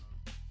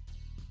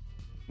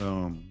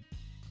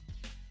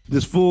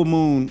 this full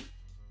moon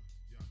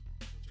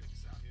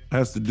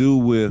has to do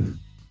with,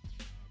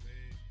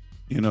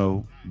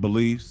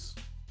 beliefs,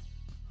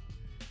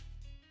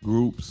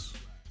 groups,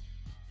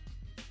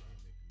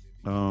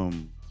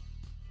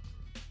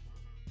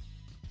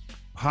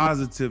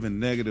 positive and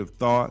negative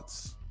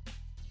thoughts.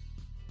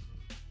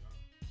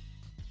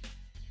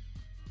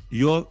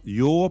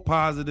 Your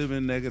positive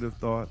and negative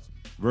thoughts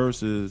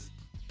versus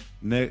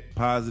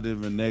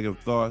positive and negative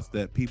thoughts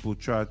that people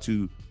try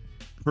to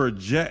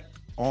project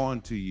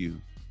onto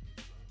you.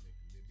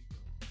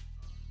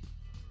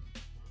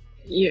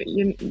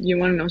 You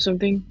want to know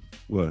something?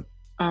 What?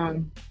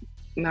 Now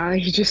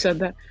that you just said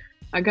that,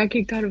 I got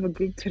kicked out of a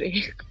group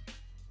today.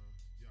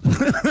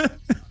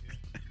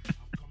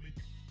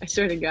 I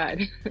swear to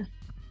God.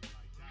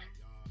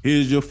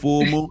 Here's your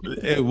full moon.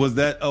 Was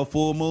that a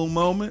full moon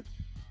moment?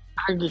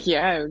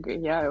 Yeah, okay,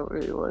 yeah, it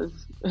really was.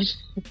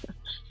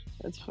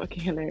 That's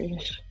fucking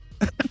hilarious.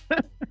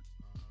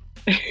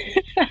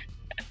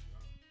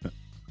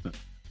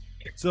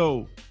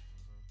 So,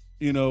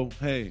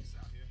 hey,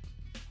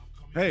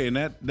 and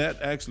that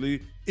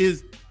actually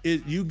is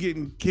you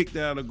getting kicked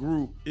out of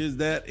group. Is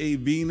that a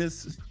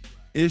Venus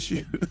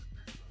issue?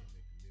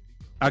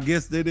 I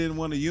guess they didn't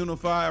want to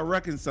unify or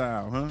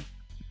reconcile, huh?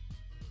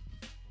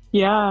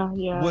 Yeah,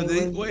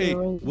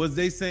 Was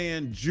they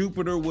saying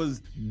Jupiter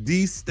was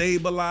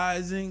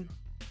destabilizing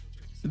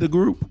the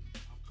group?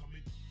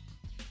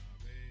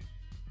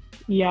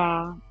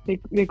 yeah.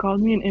 They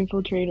called me an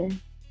infiltrator.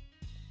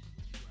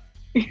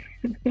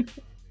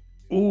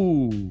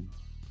 Ooh.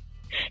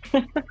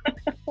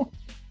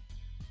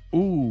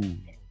 Ooh.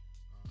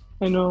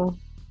 I know.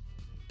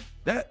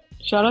 That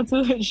Shout out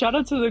to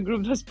the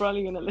group that's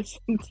probably gonna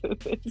listen to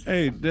this.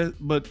 hey,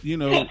 but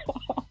hey,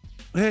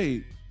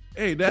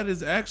 that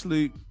is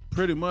actually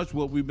pretty much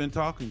what we've been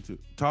talking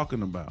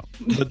about.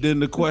 But then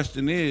the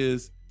question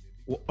is,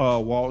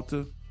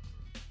 Walter,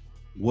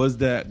 was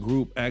that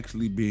group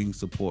actually being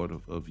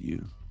supportive of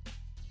you?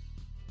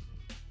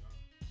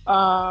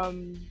 I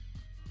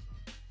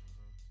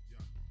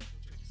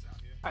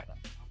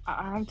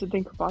have to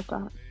think about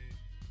that.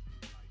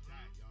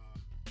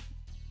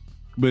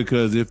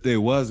 Because if they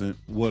wasn't,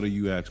 what are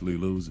you actually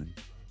losing?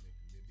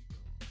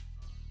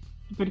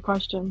 Good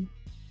question.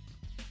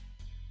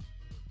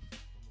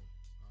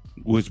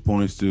 Which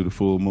points to the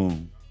full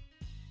moon.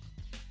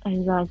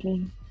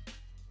 Exactly.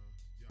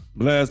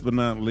 Last but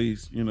not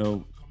least,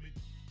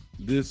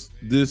 this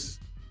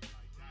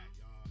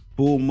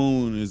full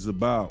moon is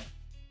about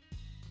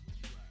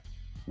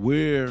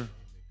where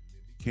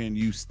can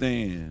you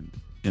stand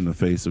in the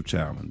face of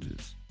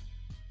challenges.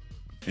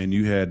 And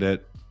you had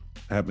that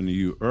happen to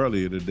you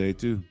earlier today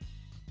too,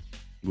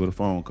 with a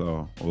phone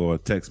call or a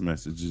text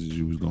messages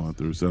you was going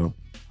through. So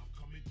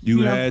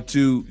you had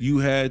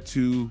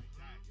to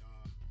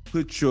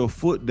put your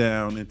foot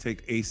down and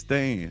take a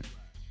stand,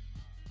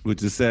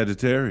 which is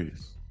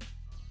Sagittarius.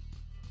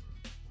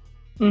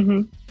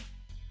 Mm-hmm.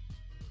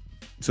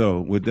 So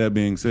with that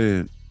being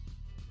said,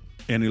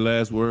 any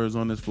last words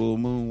on this full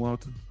moon,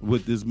 Walter?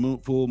 With this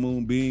full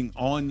moon being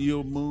on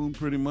your moon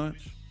pretty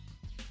much?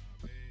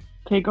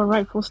 Take a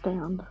rightful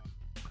stand.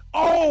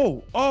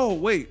 Oh,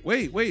 wait.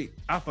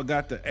 I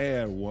forgot to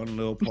add one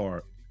little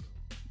part.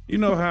 You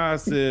know how I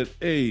said,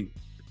 hey,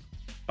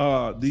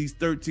 these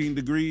 13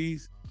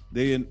 degrees,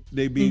 they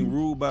being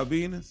ruled by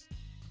Venus?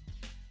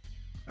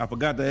 I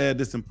forgot to add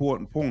this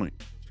important point.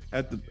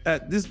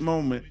 At this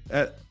moment,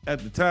 at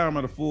the time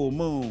of the full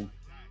moon,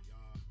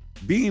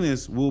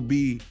 Venus will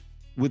be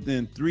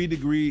within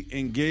 3-degree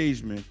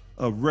engagement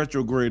of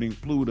retrograding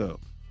Pluto.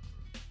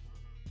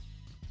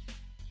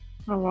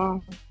 Oh,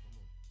 wow.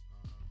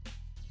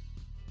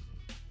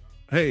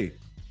 Hey,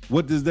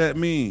 what does that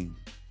mean?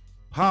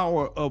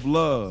 Power of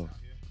love,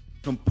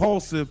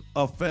 compulsive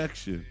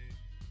affection,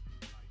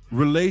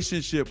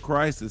 relationship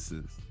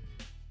crises,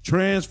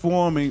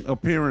 transforming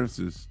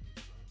appearances,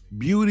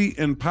 beauty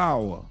and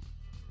power,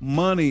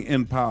 money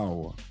and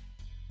power.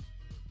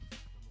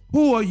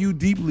 Who are you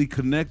deeply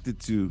connected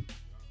to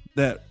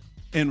that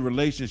in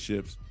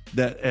relationships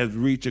that has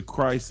reached a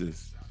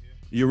crisis?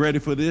 You ready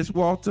for this,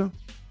 Walter?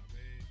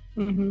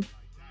 Mm-hmm.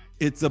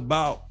 It's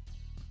about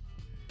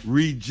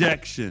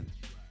rejection.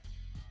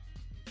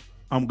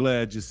 I'm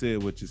glad you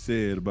said what you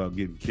said about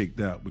getting kicked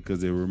out,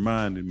 because it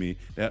reminded me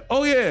that,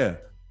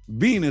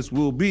 Venus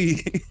will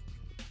be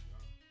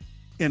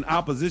in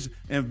opposition.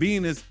 And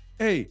Venus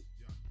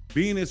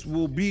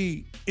will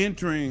be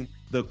entering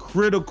the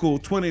critical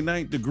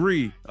 29th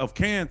degree of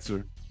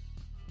Cancer,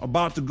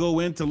 about to go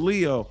into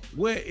Leo,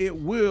 where it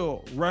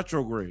will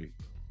retrograde.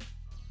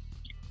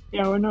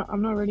 Yeah,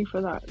 I'm not ready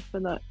for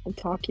that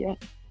talk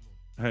yet.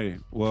 Hey,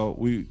 well,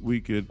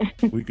 we could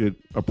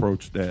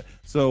approach that.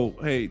 So,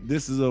 hey,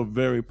 this is a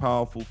very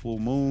powerful full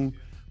moon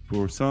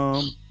for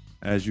some.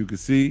 As you can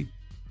see,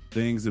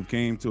 things have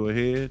came to a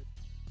head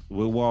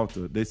with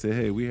Walter. They say,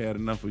 hey, we had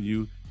enough of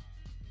you.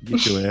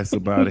 Get your ass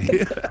up out of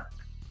here.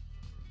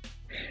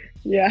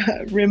 Yeah,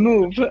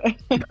 remove.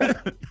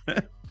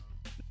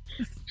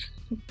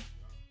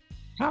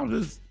 How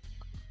does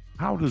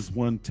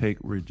one take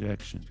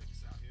rejection?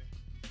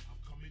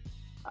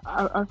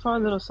 I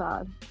felt a little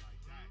sad.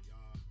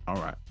 All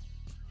right.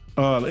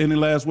 Any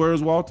last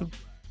words, Walter?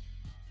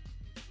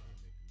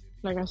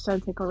 Like I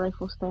said, take a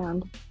rightful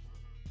stand.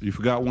 You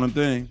forgot one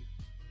thing.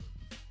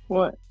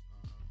 What?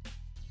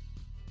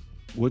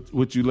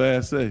 What you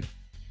last say?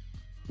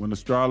 When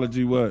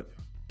astrology what?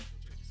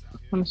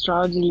 When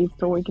astrology leads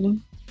to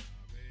awakening.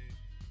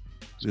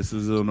 This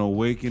is an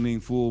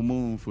awakening full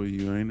moon for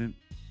you, ain't it?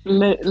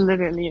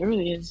 Literally, it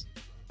really is.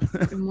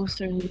 It most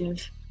certainly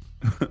is.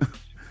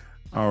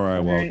 All right,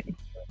 Walter.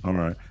 All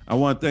right. I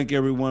want to thank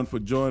everyone for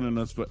joining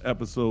us for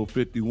episode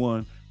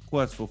 51,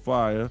 Quest for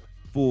Fire,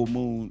 full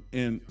moon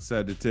in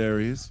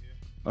Sagittarius.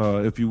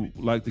 If you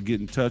like to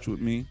get in touch with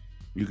me,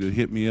 you could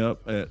hit me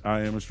up at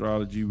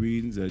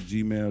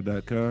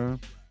IamAstrologyReadings@gmail.com,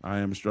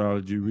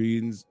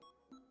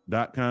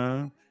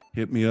 IamAstrologyReadings.com.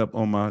 Hit me up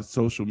on my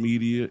social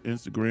media,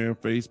 Instagram,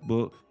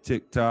 Facebook,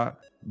 TikTok.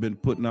 Been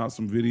putting out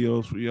some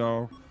videos for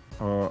y'all.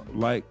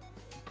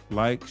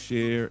 Like,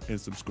 share,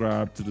 and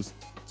subscribe to the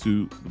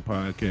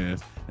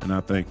podcast. And I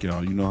thank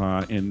y'all. You know how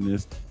I end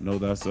this. Know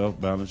thyself,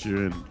 balance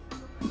your energy.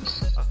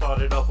 I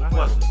started off with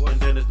questions, and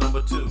then it's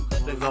number 2.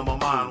 Things on my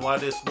mind, why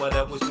this, why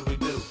that, what should we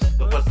do?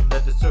 The question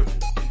led to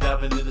searching, she's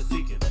diving into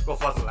seeking. Go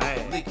fossil ass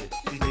leaking,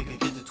 these niggas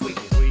get to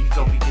tweaking. You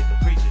don't be get to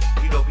preaching,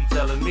 you don't be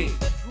telling me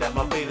that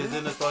my fate is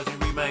in the stars, you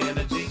read my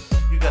energy.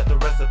 You got the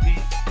recipe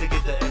to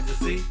get the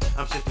ecstasy.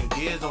 I'm shifting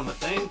gears on the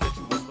things that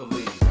you must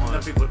believe.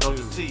 Now people don't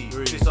deceive,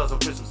 they start some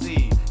Christian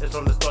seed. It's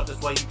from the start,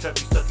 that's why you trap,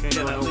 you stuck, you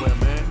cannot leave.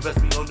 You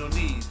best be on your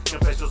knees,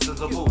 confess your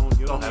sins of move.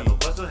 Don't have no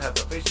bustle, have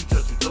the face you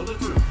trust, you told the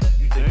truth.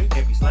 You think it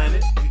can't be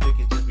slanted, you think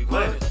it just be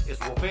planted. It's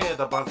warfare,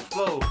 the bombs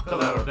explode,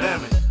 collateral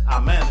damage.